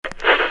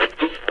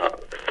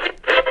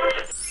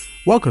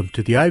Welcome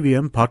to the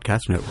IVM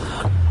Podcast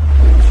Network.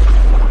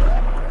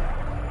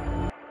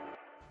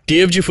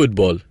 TFG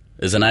Football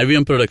is an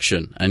IVM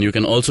production, and you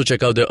can also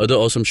check out their other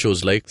awesome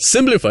shows like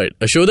Simplified,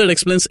 a show that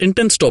explains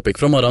intense topic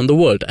from around the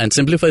world and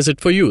simplifies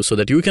it for you so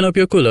that you can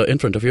appear cooler in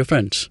front of your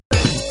friends.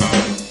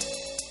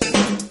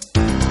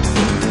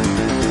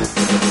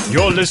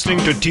 You're listening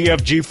to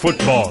TFG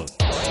Football.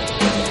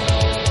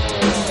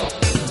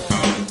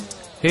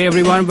 Hey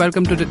everyone,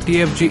 welcome to the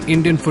TFG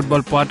Indian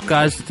Football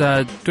Podcast.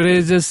 Today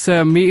is just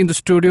me in the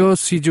studio.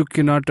 Siju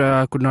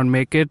could not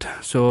make it.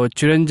 So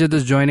Chiranjit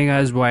is joining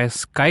us via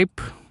Skype.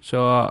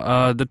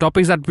 So the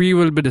topics that we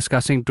will be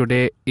discussing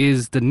today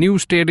is the new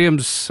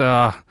stadiums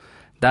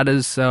that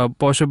is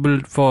possible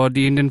for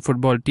the Indian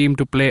football team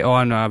to play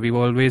on. We've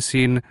always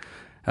seen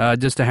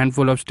just a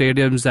handful of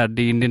stadiums that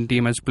the Indian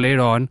team has played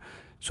on.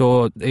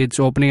 So it's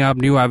opening up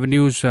new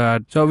avenues.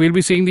 So we'll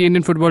be seeing the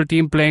Indian football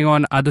team playing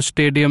on other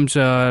stadiums,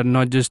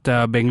 not just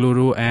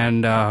Bengaluru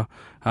and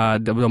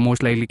the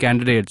most likely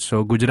candidates.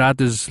 So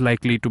Gujarat is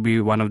likely to be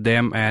one of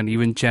them, and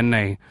even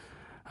Chennai.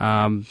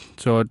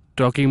 So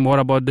talking more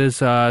about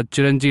this,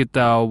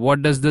 Chiranjit,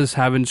 what does this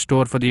have in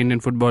store for the Indian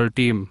football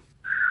team?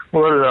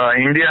 Well,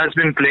 India has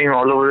been playing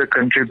all over the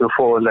country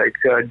before. Like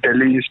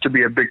Delhi used to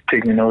be a big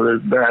thing.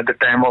 At the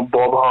time of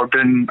Bob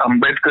Houghton,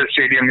 Ambedkar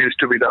Stadium used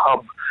to be the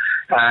hub.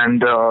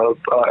 And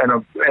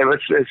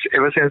ever since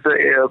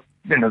the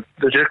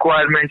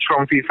requirements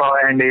from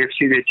FIFA and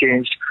AFC, they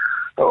changed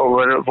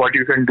over what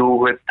you can do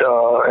with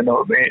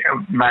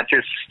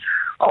matches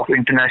of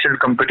international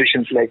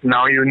competitions. Like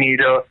now you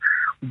need a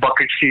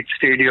bucket seat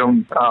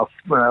stadium,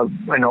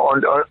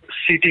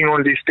 seating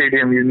only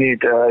stadium you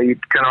need. You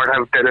cannot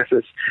have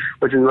terraces,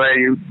 which is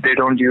why they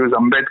don't use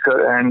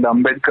Ambedkar. And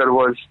Ambedkar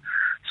was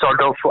sort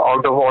of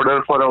out of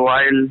order for a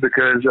while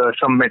because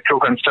some metro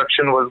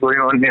construction was going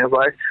on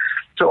nearby.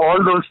 So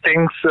all those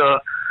things,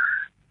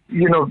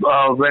 when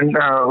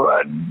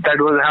that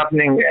was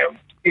happening,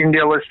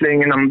 India was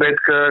playing in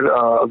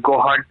Ambedkar,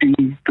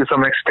 Guwahati to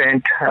some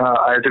extent.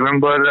 I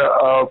remember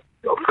a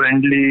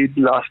friendly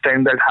last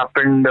time that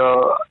happened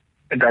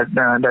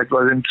that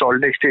was in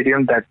Salt Lake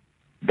Stadium. That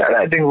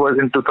I think was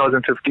in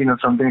 2015 or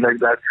something like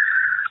that.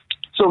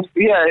 So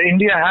yeah,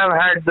 India have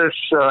had this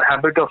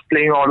habit of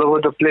playing all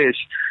over the place.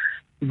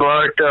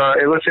 But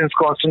ever since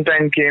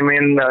Constantine came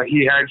in,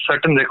 he had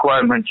certain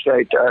requirements,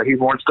 right? He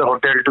wants the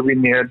hotel to be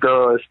near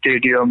the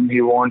stadium. He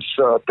wants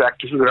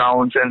practice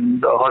grounds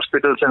and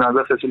hospitals and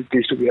other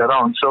facilities to be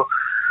around. So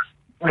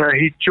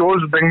he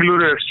chose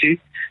Bengaluru FC.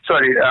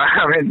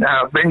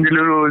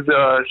 Bengaluru's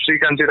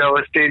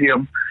Srikanchirava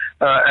Stadium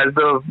as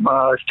the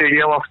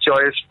stadium of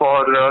choice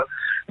for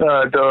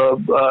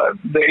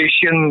the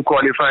Asian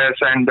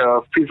qualifiers and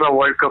FIFA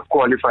World Cup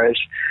qualifiers.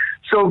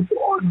 So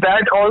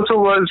that also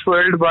was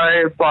fueled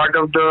by part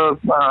of the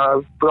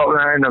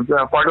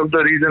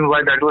reason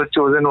why that was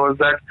chosen was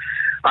that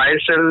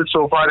ISL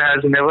so far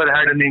has never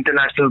had an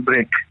international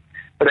break,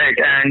 right?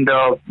 And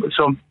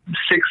so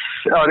 6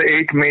 or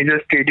 8 major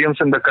stadiums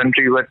in the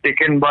country were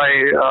taken by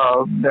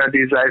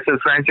these ISL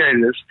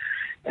franchises,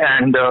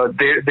 and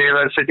they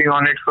were sitting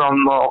on it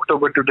from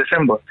October to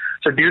December.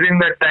 So during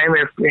that time,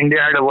 if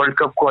India had a World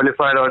Cup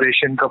qualifier or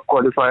Asian Cup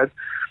qualifier,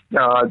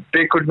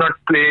 they could not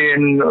play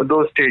in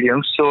those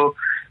stadiums. So,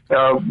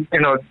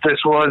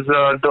 this was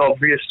the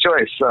obvious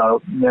choice,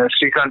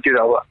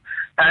 Srikanchirava.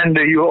 And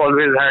you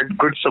always had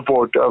good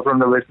support from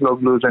the West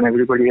Block Blues and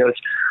everybody else.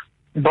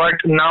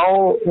 But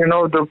now,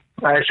 the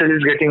ISL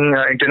is getting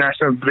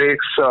international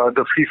breaks.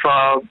 The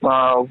FIFA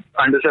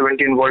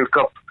Under-17 World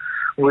Cup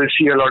will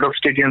see a lot of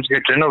stadiums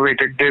get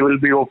renovated. They will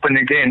be open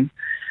again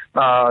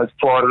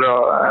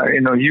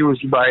for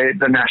use by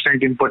the national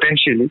team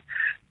potentially.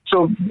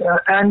 So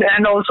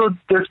and also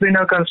there's been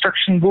a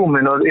construction boom,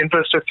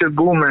 infrastructure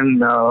boom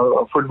in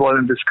football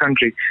in this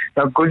country.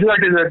 Now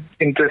Gujarat is an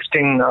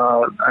interesting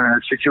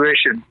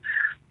situation.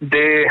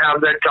 They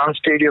have that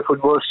Trans-Stadia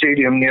football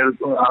stadium near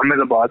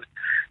Ahmedabad,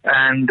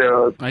 and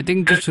I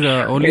think just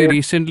only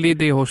recently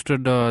they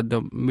hosted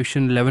the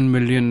Mission 11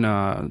 Million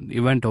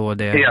event over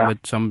there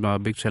with some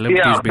big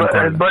celebrities being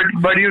called.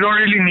 But you don't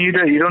really need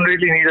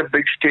a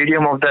big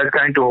stadium of that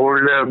kind to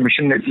hold a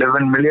Mission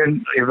 11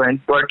 Million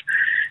event, but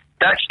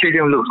that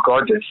stadium looks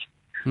gorgeous.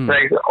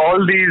 Like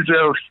all these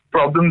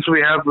problems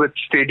we have with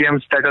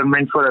stadiums that are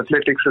meant for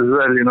athletics as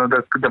well.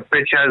 The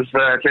pitch has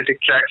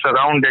athletic tracks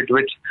around it,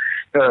 which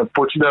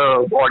puts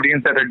the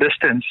audience at a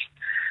distance.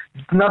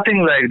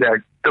 Nothing like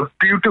that. The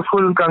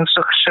beautiful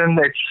construction,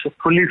 it's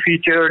fully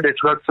featured,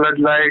 it's got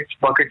floodlights,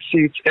 bucket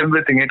seats,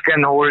 everything. It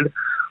can hold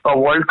a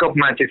World Cup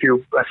match if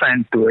you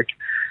assign to it.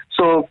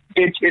 So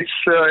it's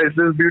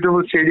this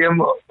beautiful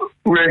stadium.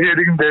 We're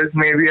hearing there's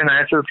maybe an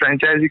ISL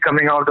franchisee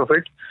coming out of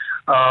it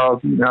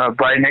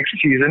by next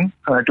season,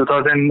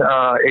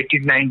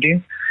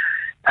 2018-19.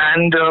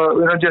 And,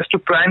 just to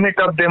prime it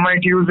up, they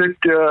might use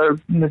it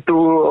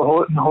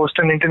to host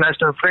an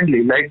international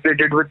friendly, like they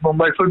did with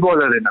Mumbai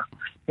Football Arena.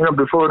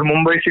 Before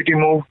Mumbai City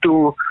moved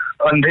to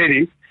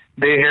Andheri,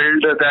 they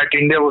held that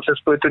India versus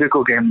Puerto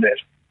Rico game there.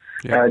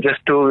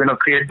 just to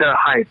create the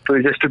hype,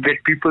 just to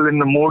get people in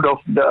the mood of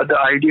the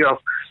idea of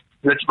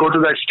let's go to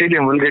that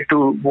stadium. We'll get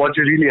to watch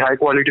really high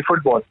quality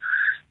football.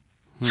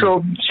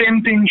 So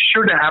same thing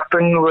should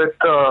happen with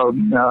the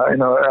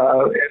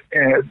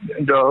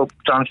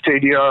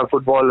Transtadia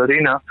football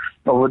arena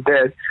over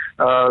there.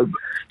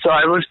 So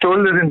I was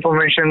told this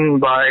information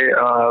by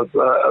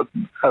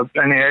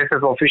an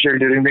AIFF official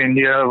during the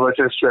India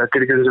versus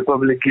Kyrgyz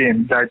Republic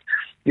game that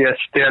yes,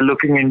 they are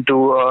looking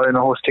into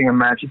hosting a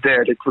match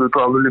there. It will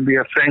probably be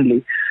a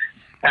friendly.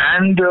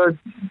 And the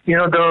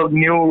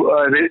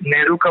new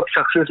Nehru Cup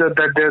successor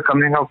that they're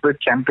coming up with,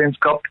 Champions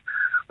Cup,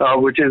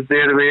 which is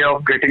their way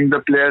of getting the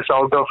players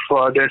out of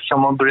their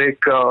summer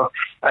break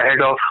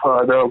ahead of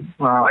the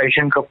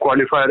Asian Cup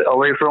qualifier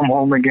away from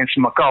home against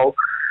Macau.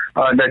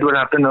 That will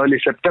happen early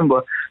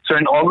September. So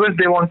in August,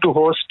 they want to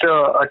host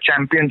a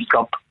Champions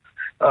Cup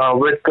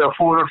with 4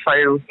 or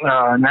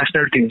 5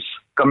 national teams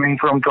coming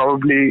from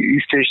probably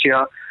East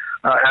Asia,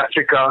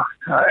 Africa,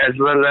 as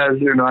well as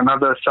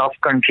another South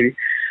country.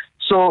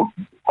 So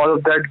all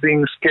of that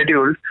being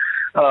scheduled,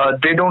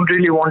 they don't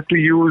really want to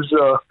use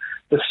the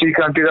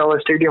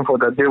Srikanti Stadium for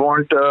that. They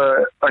want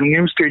a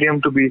new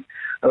stadium to be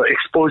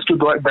exposed to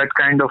that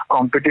kind of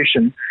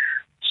competition.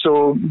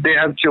 So they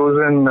have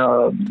chosen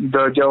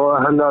the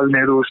Jawaharlal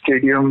Nehru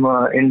Stadium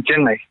in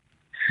Chennai.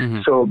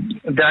 So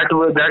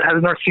that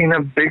has not seen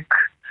a big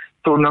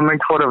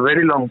tournament for a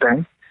very long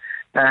time.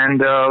 And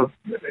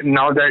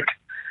now that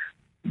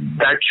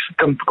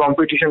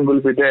competition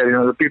will be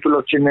there, the people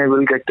of Chennai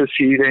will get to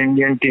see the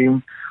Indian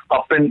team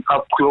up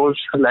close,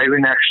 live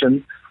in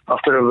action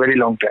after a very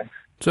long time.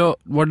 So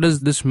what does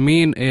this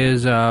mean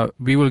is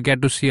we will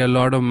get to see a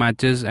lot of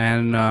matches,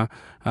 and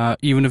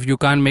even if you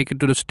can't make it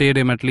to the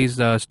stadium, at least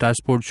Star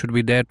Sports should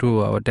be there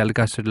to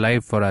telecast it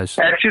live for us.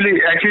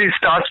 Actually,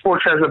 Star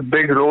Sports has a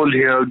big role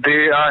here.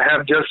 They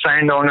have just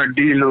signed on a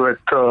deal with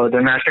the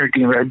national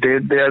team. Right?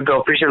 They are the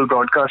official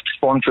broadcast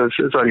sponsors,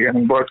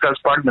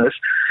 broadcast partners.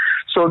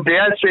 So they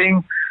are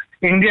saying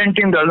Indian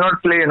team does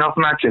not play enough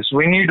matches.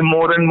 We need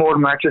more and more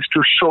matches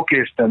to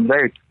showcase them,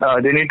 right?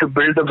 They need to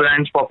build the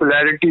brand's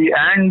popularity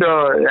and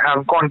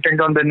have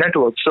content on the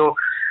network. So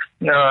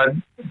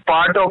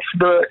part of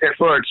the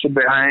efforts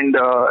behind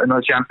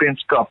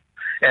Champions Cup,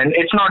 and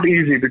it's not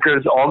easy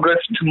because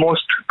August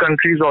most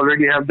countries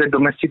already have their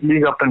domestic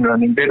league up and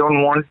running. They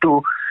don't want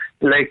to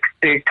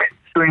take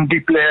 20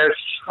 players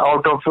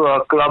out of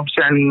clubs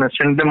and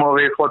send them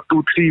away for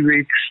 2-3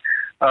 weeks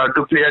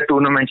to play a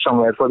tournament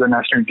somewhere for the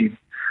national team.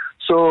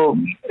 So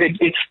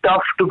it's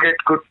tough to get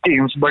good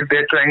teams, but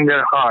they're trying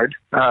their hard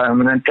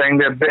and trying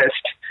their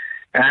best.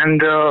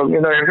 And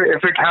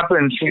if it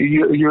happens,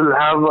 you'll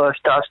have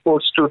Star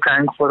Sports to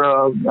thank for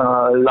a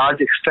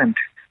large extent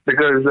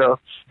because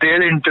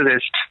their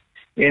interest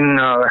in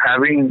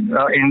having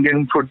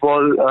Indian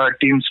football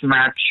teams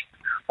match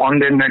on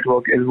their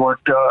network is what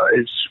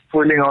is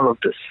fueling all of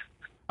this.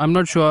 I'm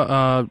not sure.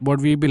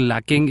 What we've been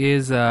lacking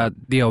is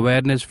the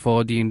awareness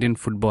for the Indian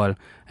football.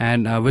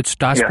 And with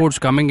Star Sports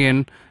coming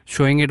in,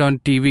 showing it on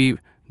TV,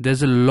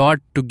 there's a lot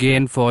to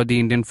gain for the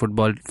Indian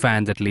football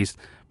fans at least.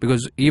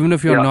 Because even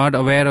if you're not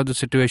aware of the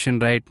situation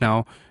right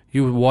now,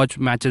 you watch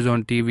matches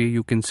on TV,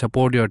 you can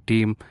support your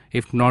team,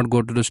 if not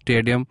go to the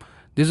stadium.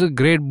 This is a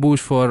great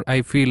boost for,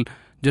 I feel,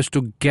 just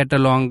to get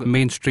along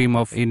mainstream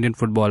of Indian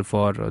football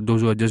for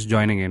those who are just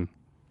joining in.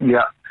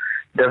 Yeah,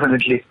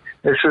 definitely.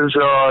 This is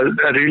a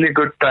really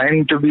good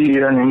time to be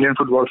an Indian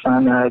football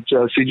fan. As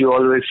Siju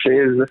always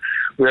says,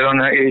 we're on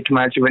an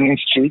 8-match winning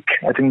streak.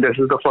 I think this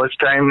is the first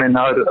time in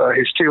our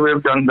history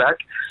we've done that.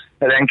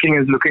 The ranking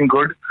is looking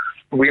good.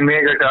 We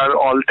may get our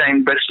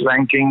all-time best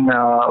ranking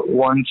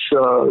once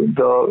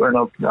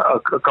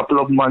a couple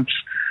of months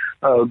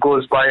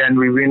goes by and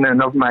we win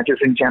enough matches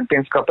in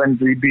Champions Cup and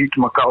we beat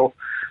Macau.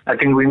 I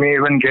think we may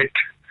even get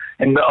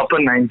in the upper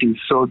 90s.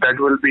 So that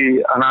will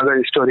be another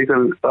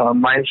historical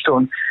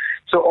milestone.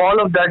 So all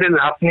of that is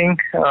happening.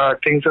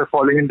 Things are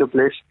falling into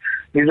place.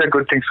 These are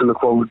good things to look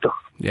forward to.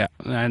 Yeah,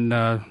 and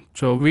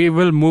so we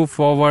will move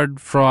forward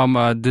from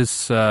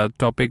this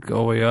topic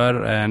over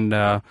here,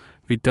 and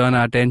we turn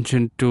our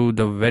attention to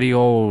the very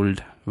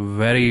old,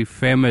 very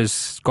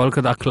famous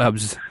Kolkata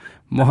clubs,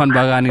 Mohun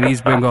Bagan in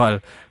East Bengal.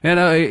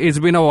 It's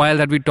been a while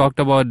that we talked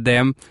about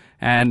them,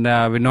 and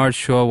we're not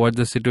sure what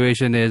the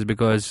situation is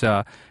because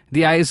the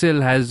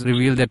ISL has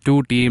revealed their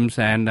 2 teams,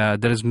 and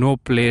there is no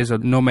place or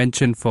no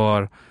mention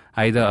for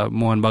either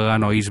Mohun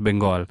Bagan or East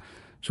Bengal.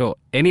 So,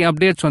 any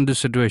updates on this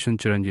situation,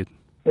 Chiranjit?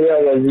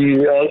 Yeah,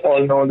 we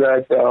all know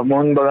that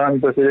Mohun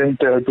Bagan President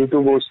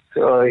Tutu Bose,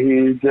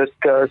 he just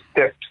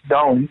stepped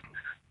down.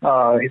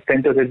 He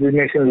sent a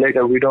resignation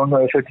letter. We don't know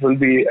if it will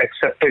be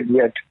accepted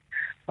yet.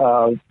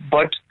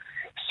 But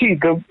see,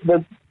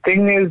 the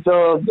thing is,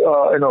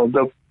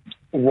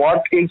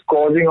 what is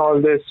causing all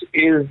this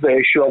is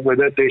the issue of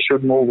whether they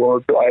should move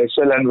over to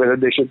ISL and whether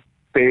they should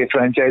pay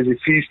franchisee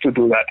fees to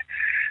do that.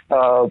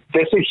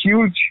 There's a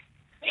huge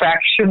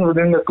faction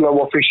within the club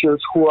officials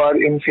who are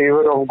in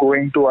favor of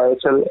going to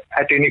ISL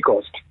at any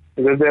cost.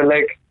 Because they're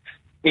like,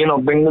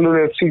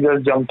 Bengaluru FC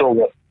just jumped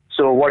over.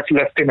 So what's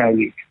left in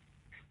I-League?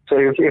 So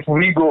if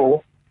we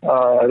go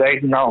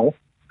right now,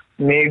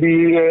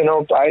 maybe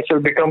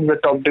ISL becomes the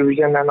top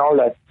division and all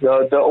that.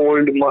 The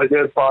old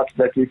merger path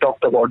that we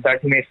talked about,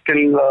 that may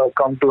still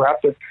come to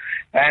happen.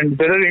 And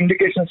there are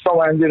indications from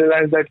IMG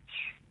Reliance that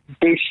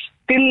they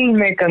still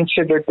may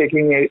consider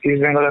taking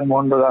East Bengal and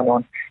Mohun Bagan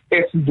on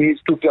if these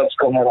two clubs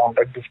come around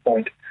at this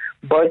point.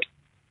 But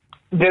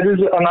there is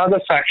another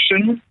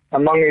faction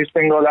among East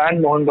Bengal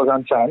and Mohun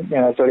Bagan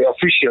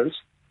officials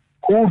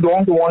who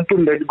don't want to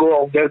let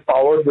go of their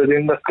power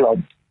within the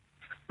club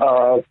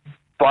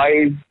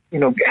by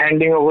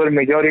handing over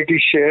majority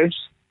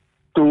shares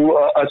to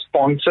a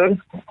sponsor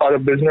or a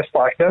business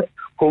partner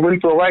who will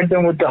provide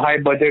them with the high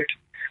budget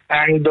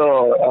and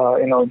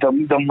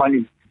the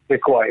money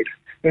required.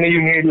 You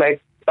need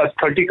like a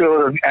 30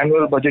 crore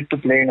annual budget to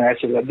play in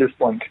ISL at this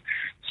point.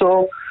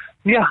 So,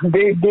 yeah,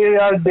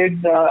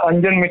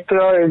 Anjan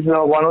Mitra is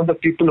one of the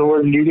people who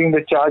was leading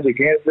the charge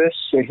against this.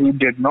 He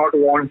did not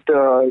want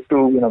to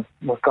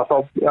cough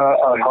up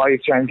a high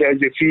franchise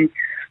fee,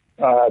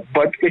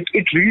 but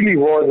it really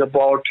was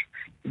about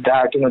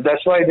that.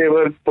 That's why they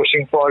were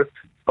pushing for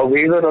a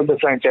waiver of the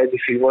franchise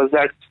fee. Was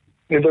that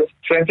if the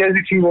franchise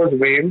fee was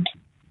waived,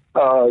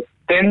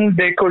 then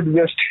they could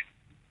just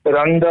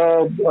run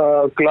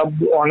the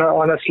club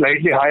on a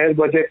slightly higher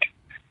budget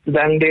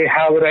than they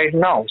have right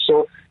now.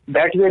 So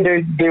that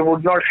way they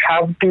would not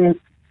have to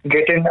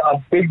get in a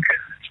big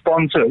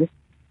sponsor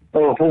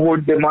who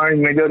would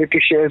demand majority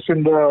shares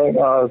in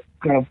the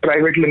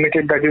private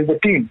limited, that is the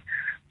team.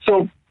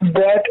 So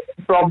that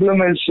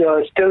problem is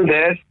still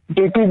there.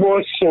 Tutu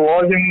Bose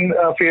was in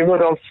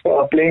favor of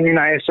playing in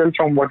ISL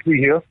from what we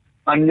hear.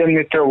 Anjan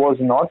Mitra was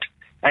not.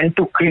 And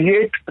to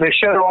create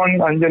pressure on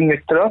Anjan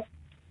Mitra,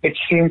 it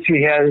seems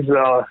he has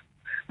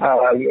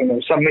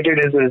submitted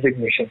his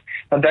resignation.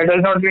 Now, that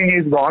does not mean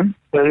he's gone.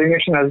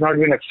 Resignation has not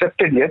been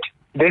accepted yet.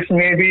 This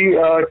may be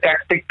a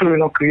tactic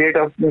to create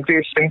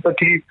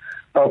sympathy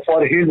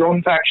for his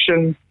own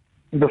faction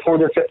before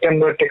the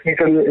September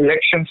technical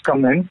elections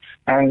come in.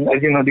 And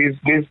as you know, these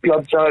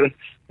clubs are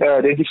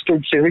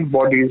registered civic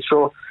bodies.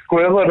 So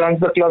whoever runs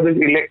the club is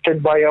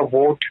elected by a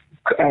vote.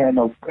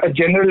 A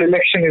general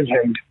election is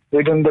held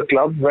within the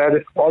club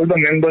where all the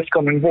members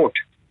come and vote.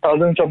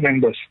 Thousands of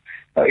members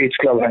each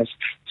club has.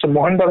 So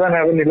Mohun Bagan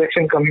have an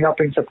election coming up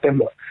in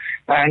September.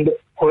 And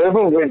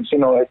whoever wins,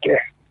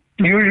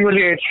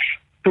 usually it's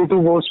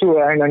Tutu Bosu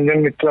and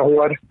Anjan Mitra who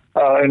are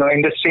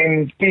in the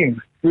same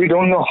team. We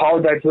don't know how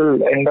that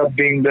will end up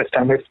being this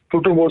time. If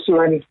Tutu Bosu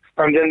and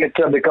Anjan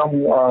Mitra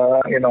become,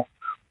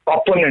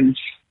 opponents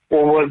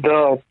over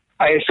the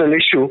ISL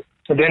issue,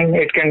 then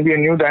it can be a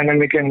new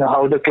dynamic in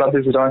how the club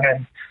is run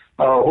and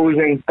who is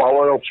in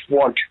power of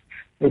what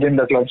within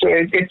the club. So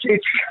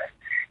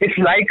it's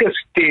like a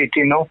state,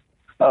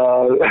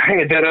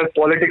 there are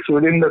politics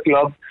within the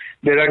club.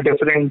 There are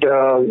different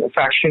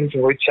factions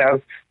which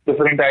have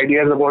different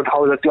ideas about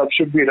how the club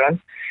should be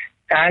run.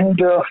 And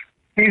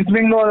East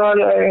Bengal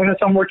are in a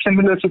somewhat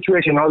similar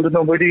situation, although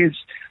nobody is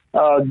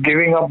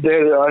giving up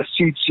their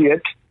seats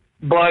yet.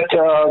 But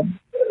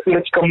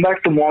let's come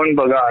back to Mohun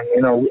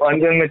Bagan.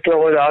 Anjan Mitra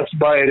was asked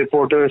by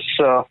reporters,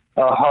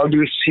 how do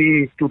you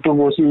see Tutu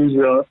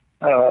Bosu's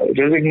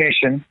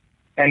resignation?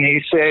 And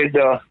he said,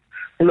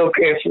 look,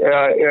 if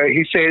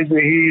he says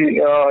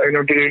he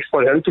did it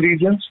for health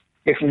reasons.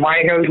 If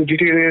my health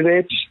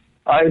deteriorates,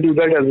 I'll do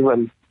that as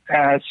well.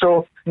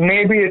 So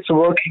maybe it's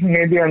working.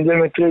 Maybe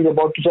Anjan Mitra is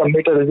about to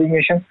submit a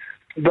resignation.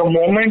 The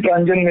moment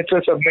Anjan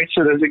Mitra submits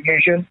a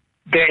resignation,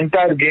 the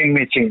entire game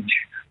may change.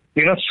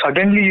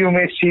 Suddenly you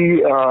may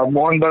see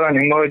Mohun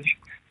Bagan emerge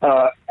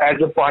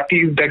as a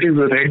party that is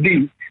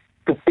ready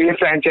to pay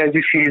franchise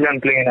fees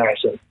and play in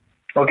ISL.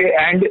 Okay,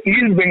 and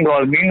East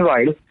Bengal,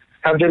 meanwhile,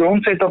 have their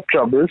own set of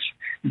troubles.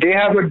 They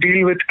have a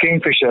deal with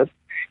Kingfisher.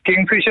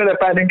 Kingfisher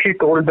apparently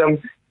told them,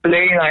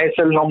 play in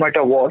ISL no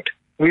matter what.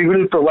 We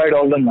will provide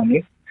all the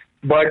money.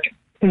 But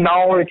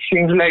now it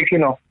seems like,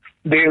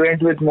 they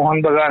went with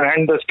Mohun Bagan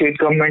and the state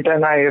government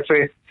and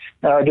IFA.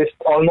 This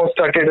almost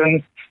started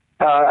an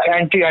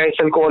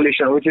anti-ISL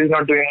coalition, which is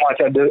not doing much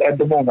at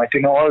the moment.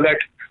 All that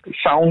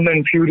sound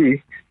and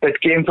fury that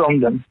came from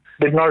them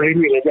did not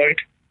really result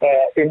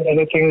in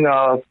anything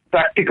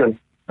practical.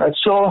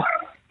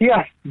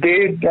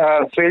 They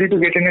failed to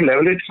get any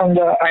leverage from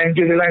the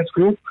IMG Reliance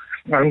Group.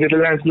 IMG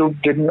Reliance Group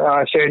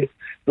said,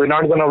 we're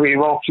not going to waive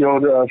off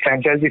your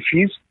franchise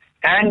fees.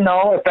 And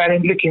now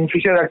apparently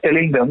Kingfisher are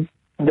telling them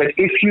that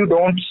if you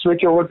don't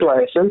switch over to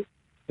ISL,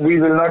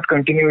 we will not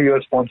continue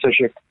your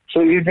sponsorship.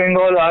 So East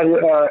Bengal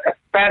are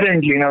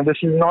apparently, now this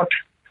is not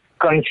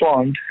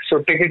confirmed, so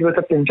take it with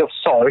a pinch of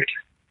salt.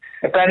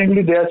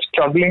 Apparently they are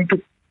struggling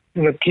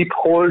to keep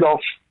hold of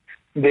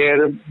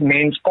their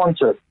main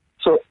sponsor.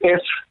 So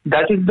if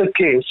that is the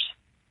case,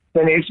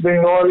 then East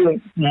Bengal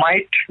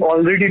might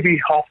already be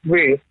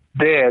halfway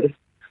there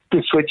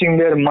to switching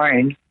their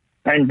mind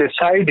and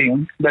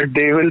deciding that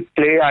they will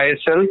play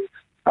ISL.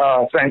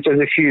 Franchise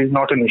fee is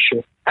not an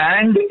issue.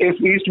 And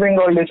if East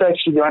Bengal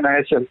decides to join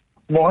ISL,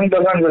 Mohun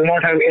Bagan will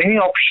not have any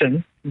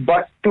option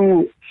but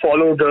to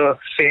follow the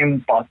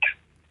same path.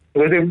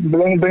 Because if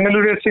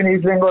Bengaluru FC and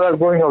East Bengal are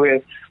going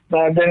away,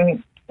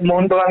 then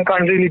Mohun Bagan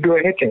can't really do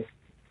anything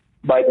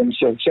by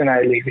themselves in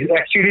I League.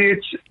 Actually,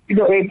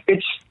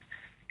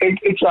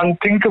 it's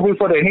unthinkable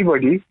for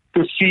anybody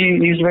to see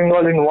East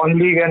Bengal in one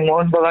league and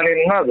Mohun Bagan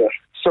in another.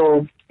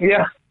 So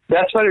yeah,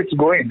 that's where it's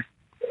going.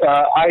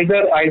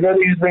 Either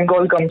East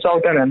Bengal comes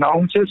out and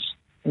announces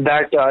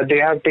that they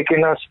have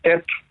taken a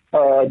step.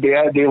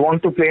 They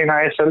want to play in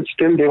ISL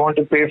still. They want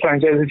to pay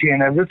franchise fee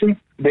and everything.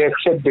 They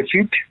accept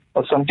defeat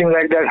or something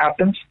like that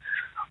happens.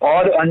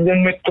 Or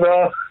Anjan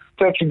Mitra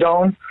steps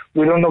down.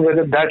 We don't know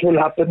whether that will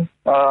happen.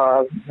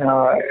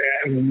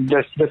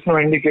 There's no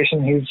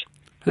indication he's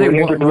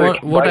willing to do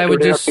it by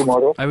today or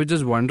tomorrow. I was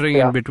just wondering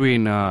in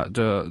between.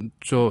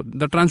 So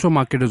the transfer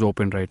market is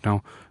open right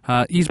now.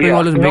 East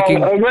Bengal is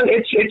making.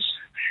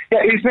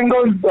 East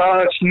Bengal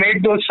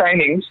made those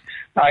signings.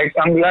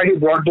 I'm glad you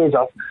brought those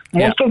up.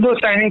 Most of those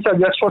signings are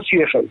just for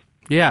CFL.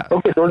 Yeah.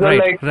 Okay, those are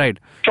like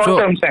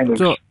short-term signings.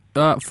 So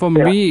for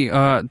me,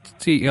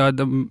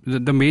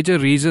 the major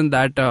reason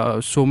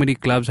that so many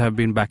clubs have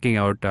been backing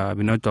out,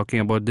 we're not talking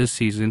about this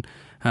season.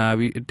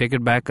 We take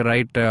it back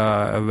when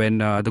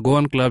the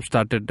Goan club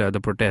started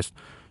the protest.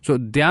 So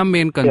their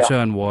main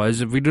concern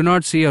was we do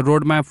not see a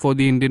roadmap for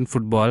the Indian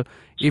football.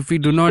 If we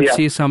do not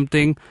see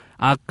something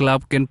our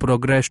club can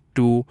progress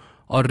to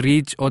or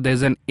reach, or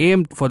there's an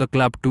aim for the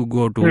club to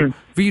go to,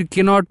 we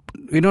cannot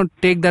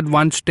take that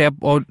one step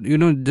or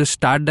just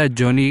start that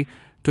journey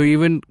to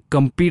even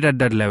compete at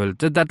that level.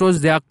 So that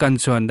was their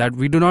concern, that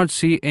we do not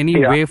see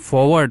any way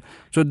forward.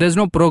 So there's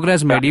no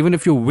progress made. Even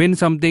if you win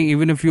something,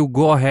 even if you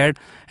go ahead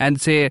and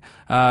say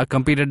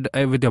competed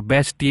with your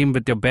best team,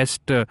 with your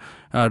best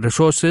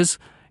resources,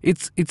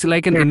 it's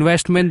like an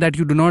investment that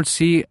you do not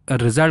see a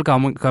result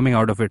coming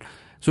out of it.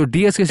 So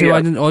DSK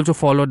Shivaji also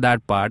followed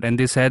that part, and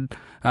they said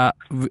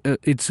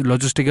it's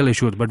logistical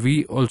issues, but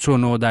we also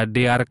know that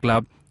they are a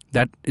club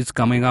that is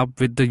coming up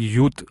with the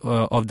youth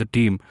of the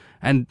team,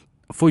 and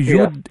for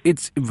youth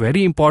it's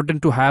very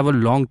important to have a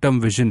long-term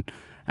vision,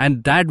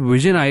 and that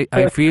vision I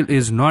feel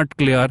is not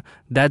clear.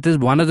 That is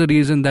one of the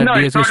reasons that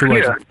DSK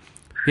Shivaji.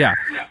 Yeah.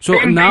 So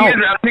Same now thing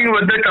is happening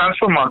with the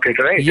transfer market,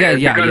 right? Because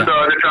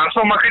the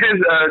transfer market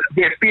is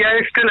the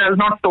FPI still has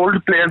not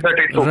told players that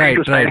it's okay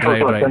to sign for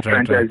certain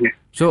franchises.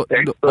 So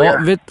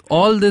with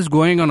all this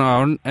going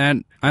on,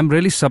 and I'm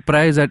really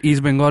surprised that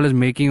East Bengal is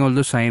making all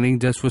the signing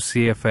just for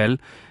CFL.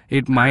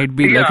 It might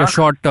be like a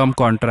short-term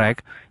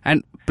contract,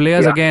 and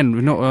players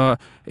again,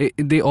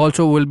 they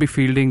also will be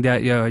fielding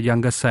their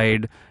younger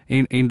side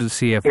into the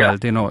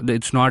CFL.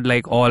 It's not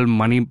like all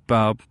money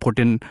put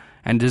in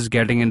and just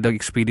getting in the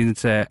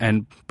experience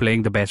and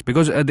playing the best,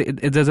 because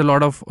there's a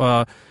lot of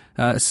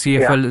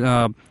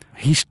CFL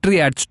history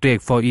at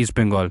stake for East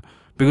Bengal,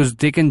 because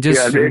they can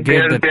just they're in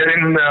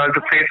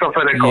the face of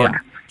a record.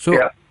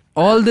 So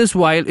all this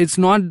while, it's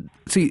not.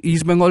 See,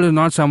 East Bengal is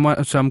not some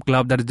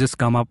club that has just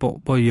come up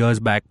for years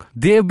back.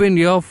 They've been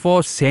here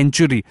for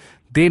century.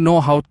 They know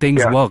how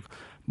things work.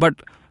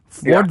 But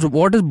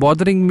what is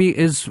bothering me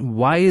is,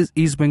 why is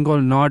East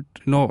Bengal not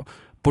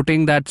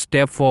putting that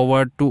step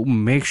forward to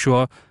make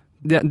sure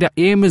the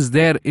aim is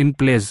there in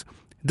place.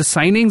 The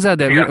signings are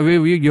there.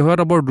 You heard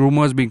about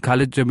rumors being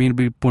Khalid Jamil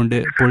being pulled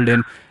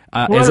in,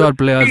 Azure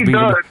players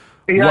being.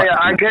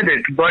 I get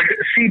it. But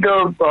see,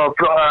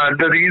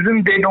 the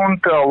reason they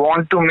don't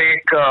want to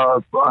make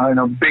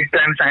big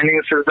time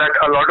signings is that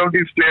a lot of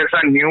these players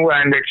are new,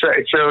 and it's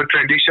a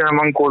tradition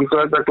among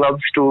Kolkata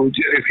clubs to,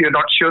 if you're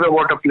not sure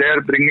about a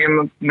player, bring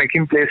him, make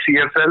him play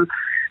CFL,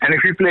 and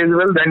if he plays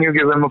well, then you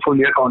give him a full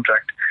year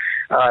contract.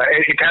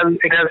 It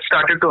has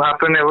started to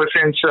happen ever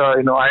since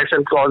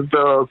ISL caused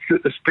the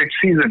split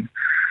season.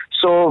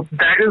 So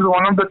that is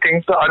one of the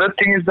things. The other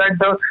thing is that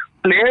the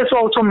players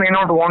also may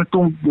not want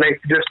to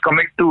just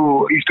commit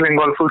to East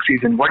Bengal full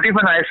season. What if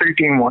an ISL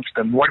team wants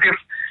them? What if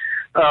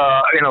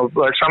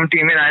some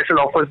team in ISL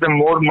offers them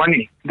more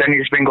money than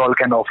East Bengal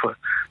can offer?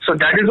 So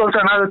that is also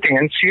another thing.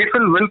 And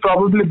CFL will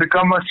probably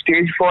become a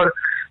stage for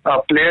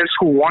players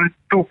who want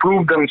to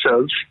prove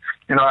themselves.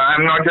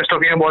 I'm not just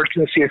talking about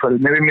CFL,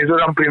 maybe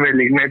Mizoram Premier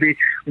League, maybe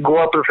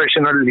Goa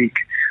Professional League.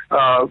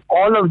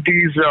 All of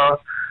these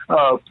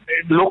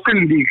local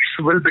leagues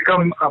will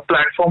become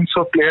platforms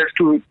for players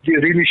to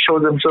really show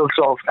themselves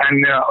off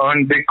and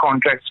earn big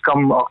contracts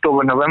come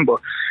October, November.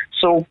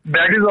 So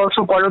that is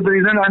also part of the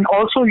reason. And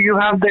also you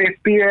have the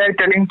FPI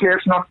telling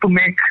players not to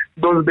make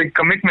those big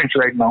commitments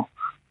right now.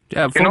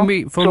 Yeah,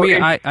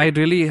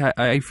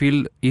 I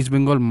feel East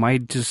Bengal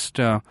might just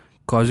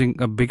causing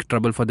a big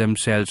trouble for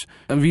themselves.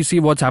 We see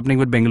what's happening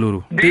with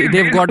Bengaluru.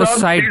 They've got a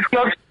side. These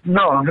clubs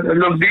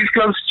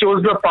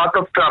chose the path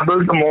of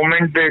trouble the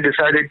moment they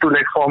decided to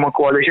form a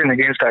coalition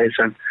against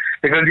ISL.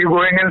 Because you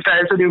go against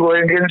ISL, you go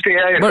against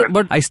AISL.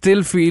 But I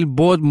still feel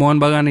both Mohun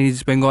Bagan and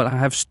East Bengal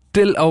have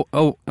still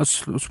a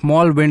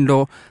small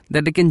window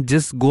that they can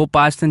just go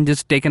past and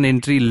just take an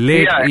entry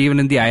late, even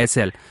in the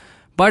ISL.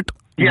 But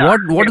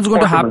what is going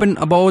to happen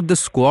about the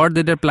squad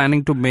that they're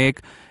planning to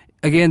make?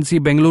 Again, see,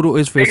 Bengaluru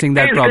is facing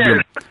that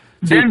problem.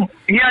 Then,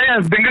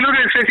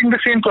 Bengaluru is facing the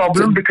same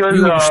problem because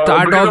you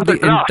start because off of the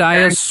draft.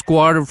 entire And,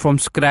 squad from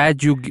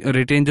scratch. You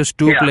retain just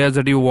two players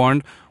that you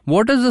want.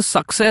 What is the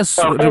success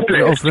four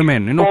players. of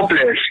women? Four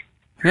players.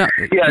 Yeah.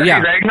 See,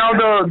 right now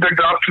the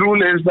draft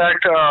rule is that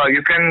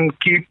you can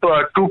keep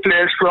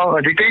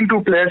retain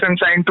two players and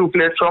sign two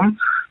players from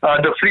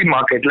the free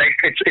market. Like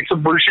it's a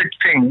bullshit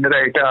thing,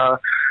 right?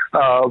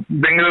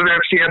 Bengaluru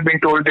FC have been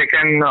told they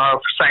can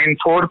sign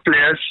four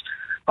players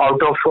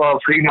out of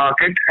free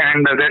market,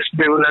 and the rest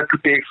they will have to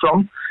take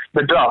from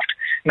the draft.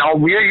 Now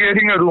we are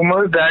hearing a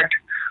rumor that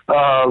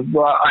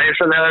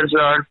ISL has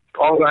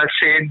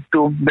said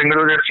to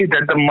Bengaluru FC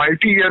that the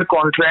multi-year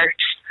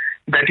contracts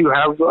that you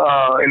have,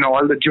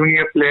 all the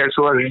junior players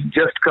who are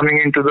just coming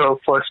into the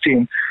first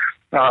team,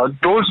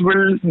 those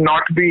will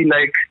be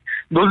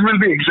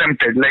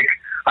exempted. Like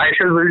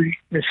ISL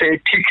will say,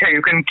 "Okay,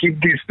 you can keep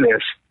these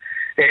players."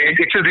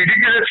 It's a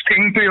ridiculous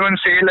thing to even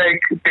say,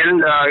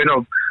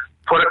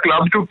 for a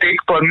club to take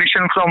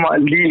permission from a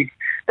league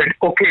that,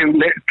 okay,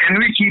 can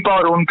we keep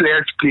our own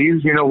players,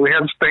 please? We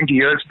have spent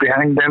years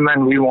behind them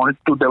and we want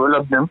to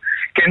develop them.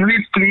 Can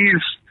we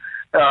please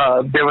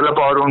develop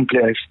our own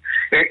players?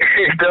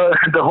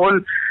 The whole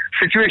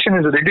situation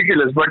is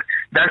ridiculous, but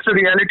that's the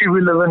reality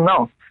we live in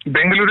now.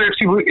 Bengaluru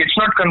FC, it's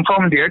not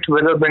confirmed yet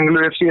whether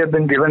Bengaluru FC have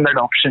been given that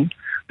option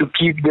to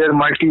keep their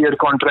multi-year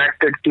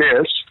contracted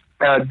players.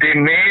 They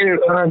may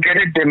get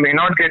it, they may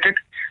not get it.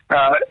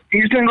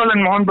 East Bengal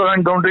and Mohun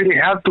Bagan don't really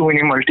have too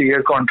many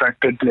multi-year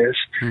contracted players.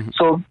 Mm-hmm.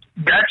 So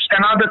that's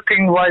another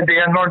thing why they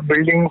are not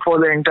building for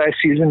the entire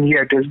season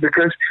yet, is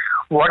because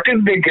what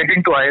if they get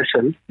into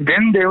ISL?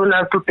 Then they will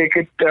have to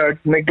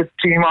make the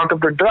team out of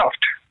the draft.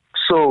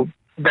 So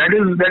that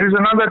is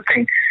another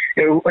thing.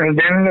 And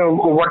then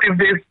what if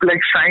they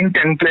sign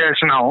 10 players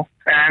now,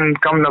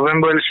 and come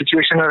November the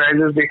situation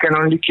arises they can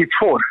only keep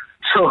 4?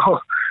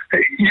 So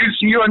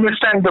you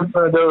understand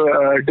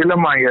the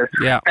dilemma here.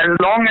 Yeah. As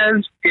long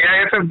as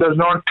AIFF does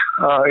not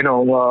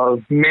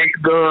make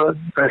the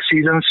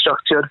season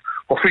structure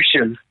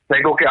official,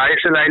 like okay,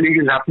 ISL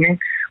I-League is happening.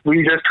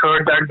 We just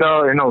heard that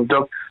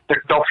the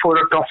top 4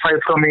 or top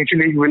 5 from each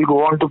league will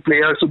go on to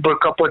play a Super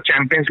Cup or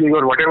Champions League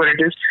or whatever it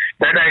is.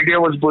 That idea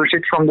was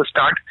bullshit from the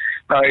start.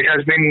 It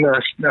has been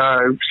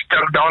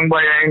struck down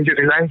by IMG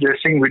Reliance. They're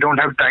saying we don't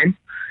have time,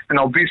 and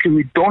obviously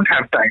we don't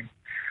have time.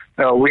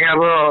 We have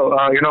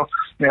a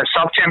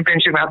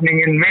sub-championship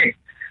happening in May.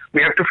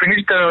 We have to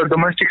finish the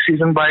domestic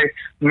season by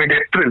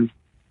mid-April.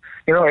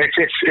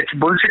 It's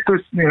bullshit to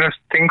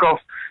think of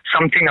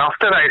something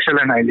after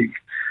ISL and I-League.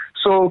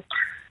 So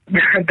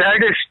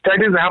that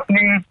is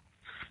happening,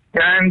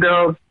 and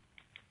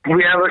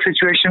we have a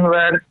situation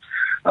where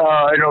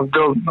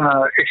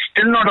it's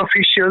still not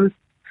official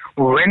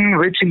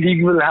which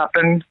league will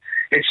happen.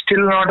 It's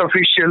still not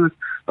official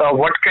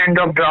what kind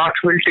of draft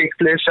will take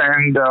place,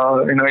 and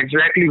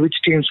exactly which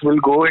teams will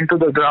go into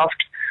the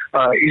draft.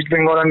 East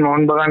Bengal and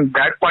Mohun Bagan,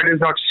 that part is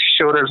not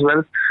sure as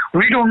well.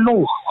 We don't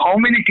know how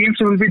many teams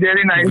will be there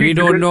in I-League. We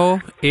don't know.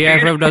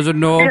 AIFF doesn't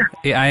know.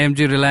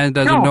 IMG Reliance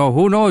doesn't know.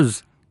 Who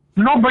knows?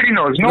 Nobody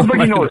knows.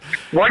 Nobody knows.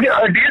 What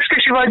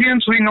DSK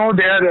Shivajians, we know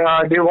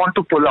they want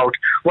to pull out.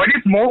 What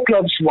if more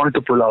clubs want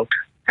to pull out?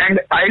 And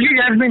I-League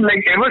has been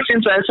ever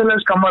since ISL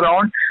has come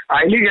around,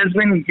 I-League has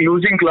been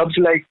losing clubs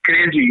like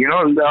crazy.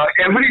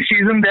 Every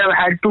season they have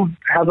had to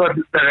have a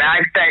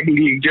ragtag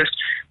league, just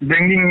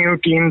bringing new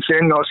teams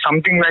in or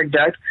something like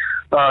that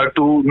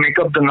to make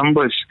up the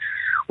numbers.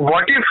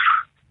 What if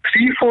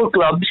 3-4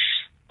 clubs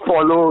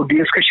follow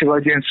DSK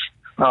Shivajian's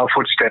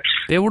footsteps?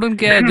 They wouldn't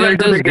care. They'll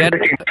just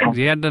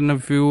they had done a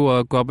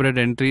few corporate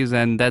entries,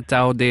 and that's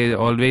how they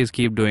always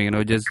keep doing.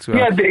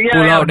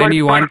 Pull out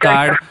any one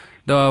card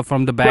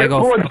from the bag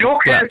of.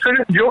 Joke.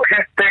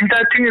 The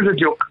entire thing is a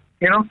joke.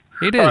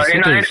 It is.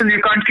 In ISL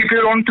you can't keep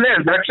your own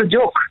players. That's a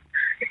joke.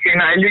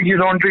 In I-League you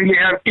don't really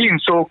have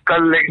teams, so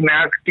kal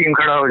naya team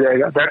khada ho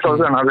jayega. That's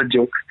also another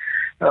joke.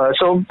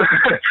 So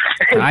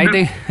I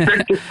think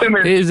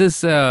it's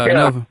just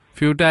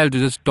futile to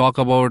just talk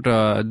about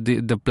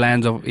the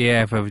plans of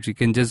AIFF. We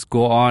can just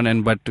go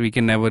on but we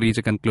can never reach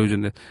a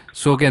conclusion.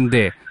 So can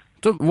they.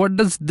 So what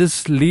does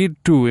this lead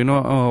to?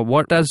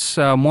 What does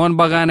Mohun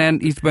Bagan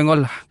and East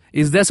Bengal?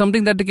 Is there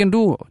something that they can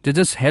do? They're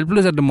just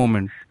helpless at the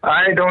moment.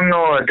 I don't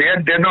know.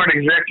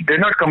 They're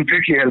not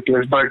completely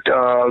helpless, but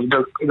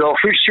the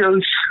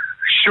officials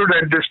should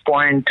at this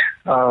point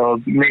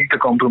make the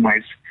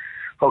compromise.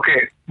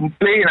 Okay,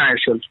 play in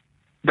ISL.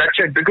 That's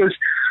it. Because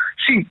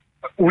see,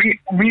 we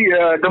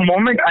the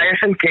moment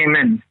ISL came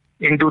in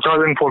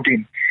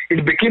 2014,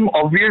 it became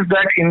obvious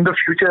that in the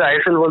future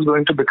ISL was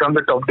going to become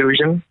the top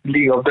division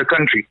league of the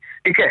country.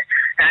 Okay,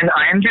 and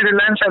IMG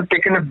Reliance have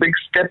taken a big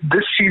step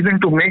this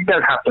season to make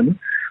that happen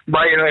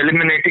by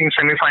eliminating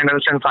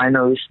semi-finals and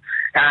finals,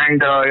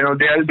 and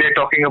they're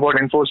talking about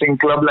enforcing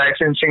club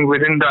licensing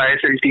within the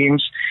ISL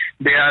teams.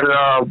 They've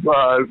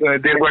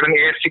got an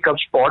AFC Cup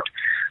spot,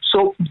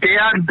 so they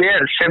are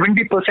there.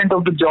 70%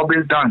 of the job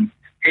is done.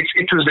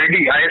 It was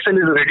ready. ISL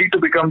is ready to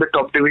become the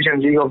top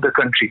division league of the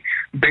country.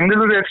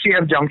 Bengaluru FC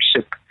have jumped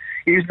ship.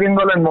 East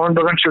Bengal and Mohun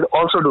Bagan should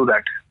also do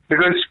that.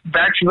 because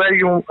that's where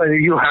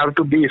you have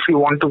to be if you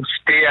want to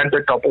stay at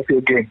the top of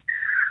your game.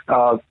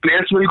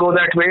 Players will go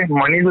that way,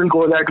 money will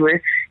go that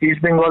way.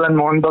 East Bengal and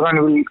Mohun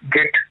Bagan will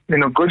get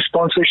good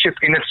sponsorship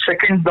in a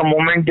second the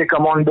moment they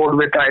come on board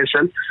with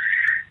ISL.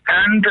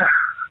 And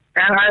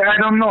I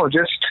don't know,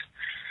 just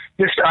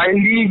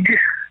I-League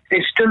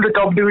is still the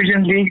top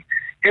division league.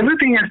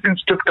 Everything has been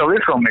stripped away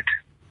from it.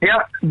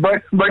 Yeah,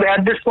 but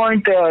at this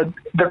point,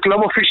 the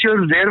club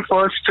officials there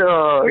first,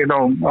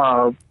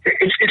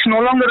 it's no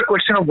longer a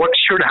question of what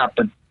should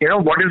happen.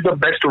 What is the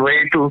best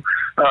way to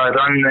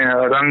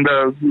run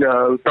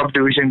the top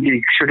division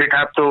league? Should it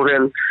have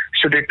pro-rel?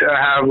 Should it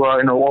have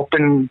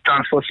open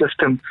transfer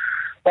system?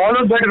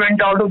 All of that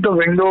went out of the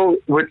window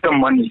with the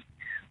money,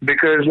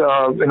 because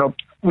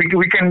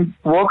we can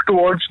work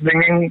towards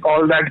bringing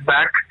all that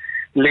back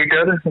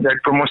later. That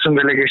promotion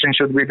delegation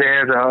should be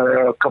there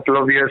a couple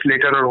of years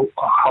later, or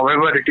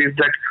however it is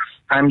that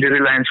IMG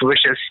Reliance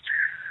wishes.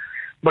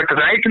 But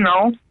right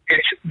now,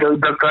 it's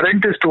the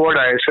current is toward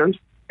ISL,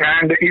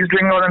 and East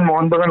Bengal and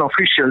Mohun Bagan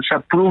officials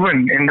have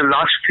proven in the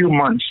last few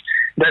months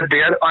that they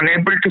are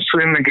unable to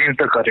swim against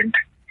the current.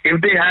 If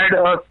they had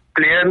a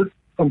player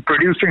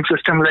producing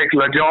system like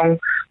Lajong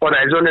or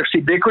Aizawl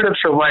FC, they could have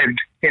survived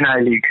in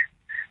I-League.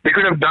 They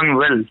could have done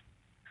well.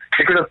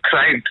 They could have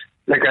thrived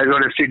like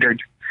Aizawl FC did.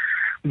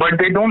 But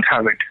they don't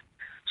have it.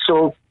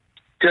 So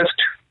just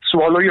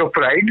swallow your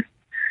pride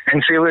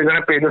and say we're going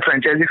to pay the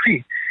franchisee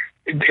fee.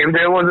 If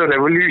there was a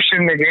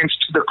revolution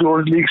against the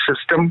closed league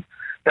system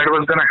that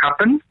was going to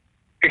happen,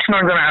 it's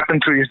not going to happen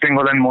through East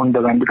Bengal and Mohun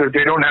Bagan, because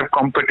they don't have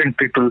competent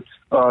people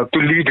to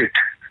lead it.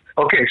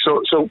 Okay,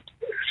 so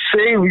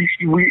say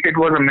it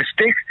was a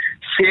mistake.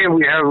 Say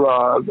we have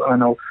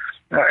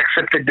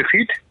accepted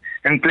defeat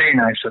and play in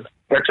ISL.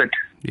 That's it.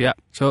 Yeah,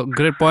 so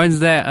great points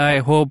there. I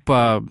hope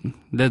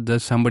that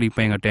there's somebody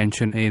paying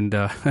attention in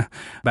the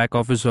back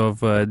office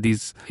of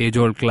these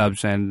age-old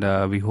clubs, and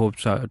we hope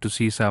to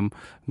see some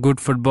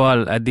good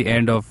football at the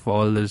end of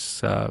all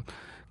this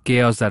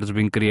chaos that has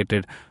been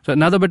created. So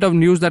another bit of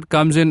news that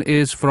comes in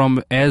is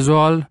from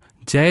Aizawl.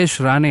 Jayesh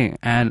Rane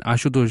and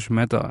Ashutosh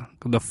Mehta,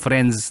 the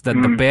friends,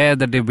 the pair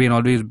that they've been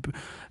always,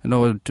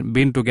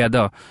 been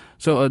together.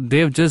 So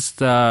they've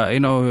just,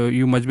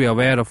 you must be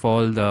aware of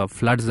all the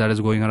floods that is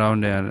going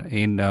around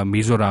in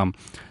Mizoram.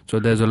 So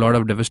there's a lot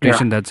of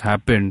devastation that's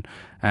happened,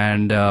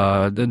 and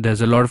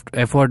there's a lot of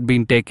effort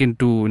being taken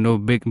to,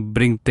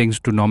 bring things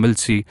to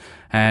normalcy.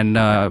 And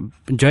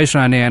Jayesh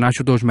Rane and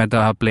Ashutosh Mehta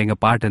are playing a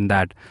part in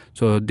that.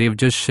 So they've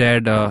just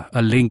shared a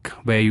link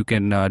where you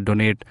can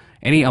donate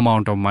any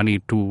amount of money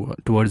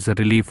towards the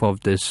relief of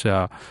this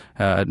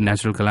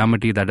natural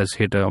calamity that has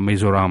hit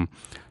Mizoram.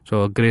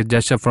 So a great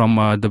gesture from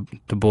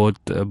the both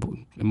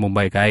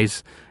Mumbai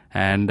guys,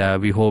 and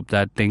we hope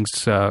that things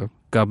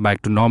come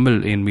back to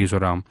normal in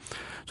Mizoram.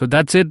 So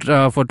that's it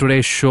for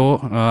today's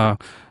show.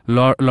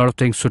 Lot of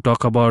things to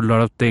talk about, a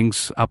lot of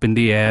things up in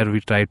the air. We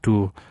try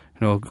to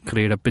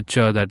create a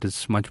picture that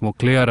is much more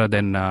clearer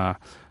than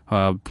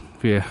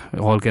we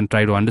all can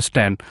try to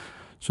understand.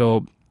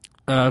 So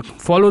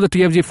follow the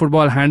TFG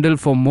football handle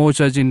for more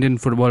such Indian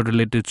football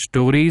related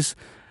stories.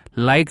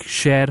 Like,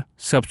 share,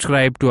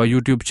 subscribe to our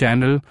YouTube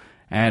channel,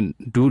 and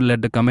do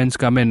let the comments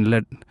come in.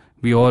 Let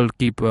we all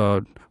keep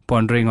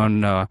pondering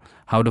on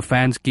how the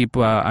fans keep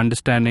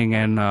understanding,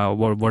 and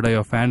what are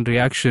your fan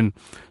reaction.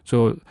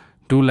 So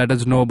do let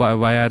us know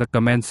via the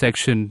comment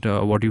section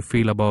what you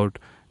feel about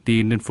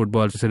the Indian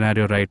football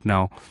scenario right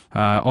now.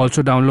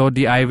 Also download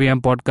the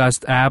IVM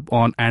podcast app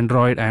on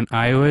Android and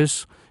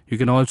iOS. You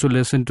can also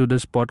listen to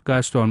this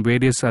podcast on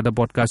various other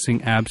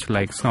podcasting apps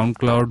like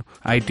SoundCloud,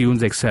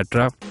 iTunes,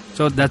 etc.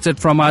 So that's it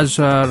from us,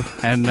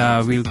 and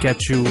we'll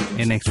catch you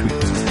in next week.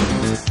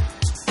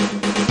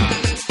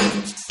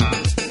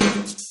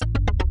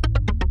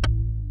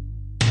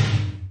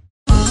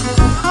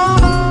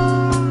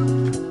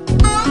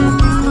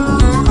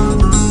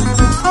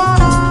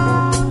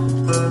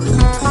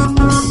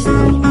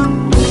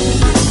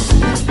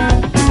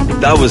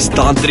 That was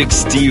Tantrik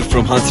Steve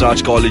from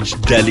Hansraj College,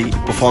 Delhi,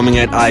 performing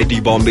at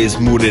IIT Bombay's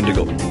Mood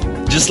Indigo.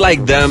 Just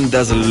like them,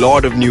 there's a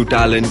lot of new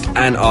talent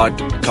and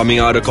art coming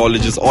out of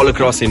colleges all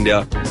across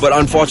India, but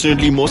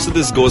unfortunately most of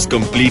this goes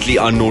completely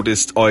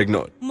unnoticed or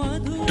ignored.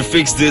 To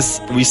fix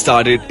this, we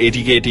started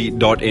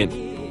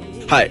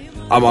atkt.in. Hi,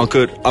 I'm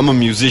Ankur, I'm a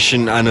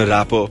musician and a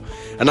rapper,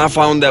 and I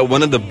found that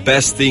one of the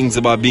best things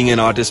about being an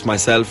artist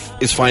myself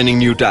is finding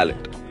new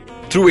talent.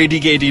 Through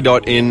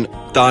atkt.in,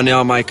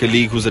 Tanya, my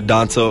colleague who's a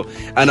dancer,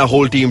 and our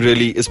whole team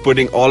really is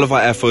putting all of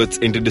our efforts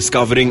into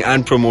discovering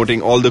and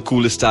promoting all the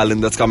coolest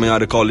talent that's coming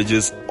out of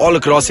colleges all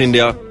across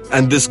India.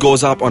 And this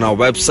goes up on our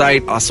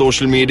website, our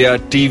social media,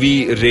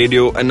 TV,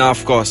 radio, and now,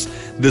 of course,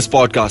 this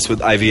podcast with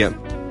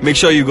IVM. Make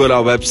sure you go to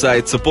our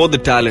website, support the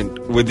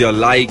talent with your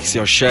likes,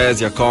 your shares,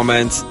 your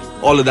comments.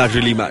 All of that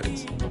really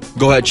matters.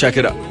 Go ahead, check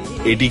it out.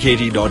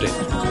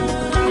 atkt.in.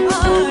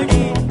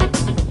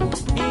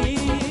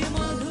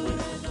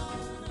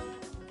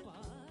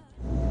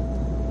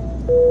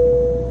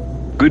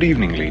 Good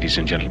evening, ladies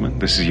and gentlemen.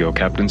 This is your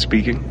captain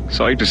speaking.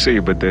 Sorry to say,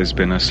 but there's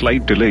been a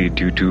slight delay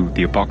due to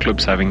the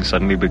apocalypse having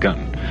suddenly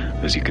begun.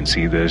 As you can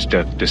see, there's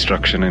death,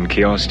 destruction, and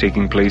chaos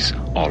taking place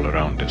all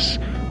around us.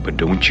 But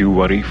don't you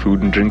worry,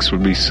 food and drinks will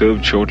be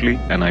served shortly,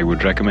 and I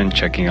would recommend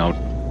checking out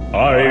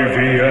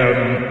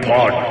IVM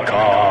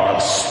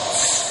Podcasts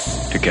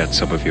to get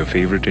some of your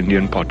favorite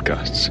Indian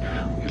podcasts.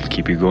 We'll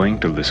keep you going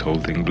till this whole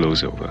thing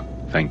blows over.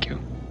 Thank you.